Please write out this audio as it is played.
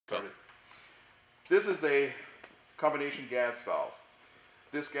This is a combination gas valve.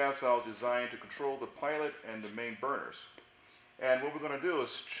 This gas valve is designed to control the pilot and the main burners. And what we're going to do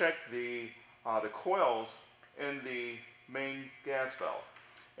is check the coils in the main gas valve.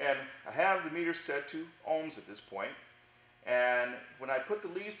 And I have the meter set to ohms at this point. And when I put the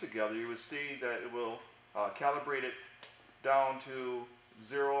leads together, you will see that it will calibrate it down to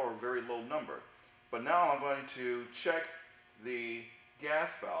 0 or a very low number. But now I'm going to check the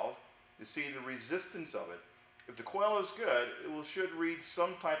gas valve to see the resistance of it. If the coil is good, it should read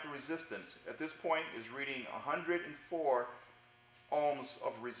some type of resistance. At this point, it's reading 104 ohms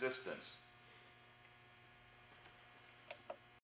of resistance.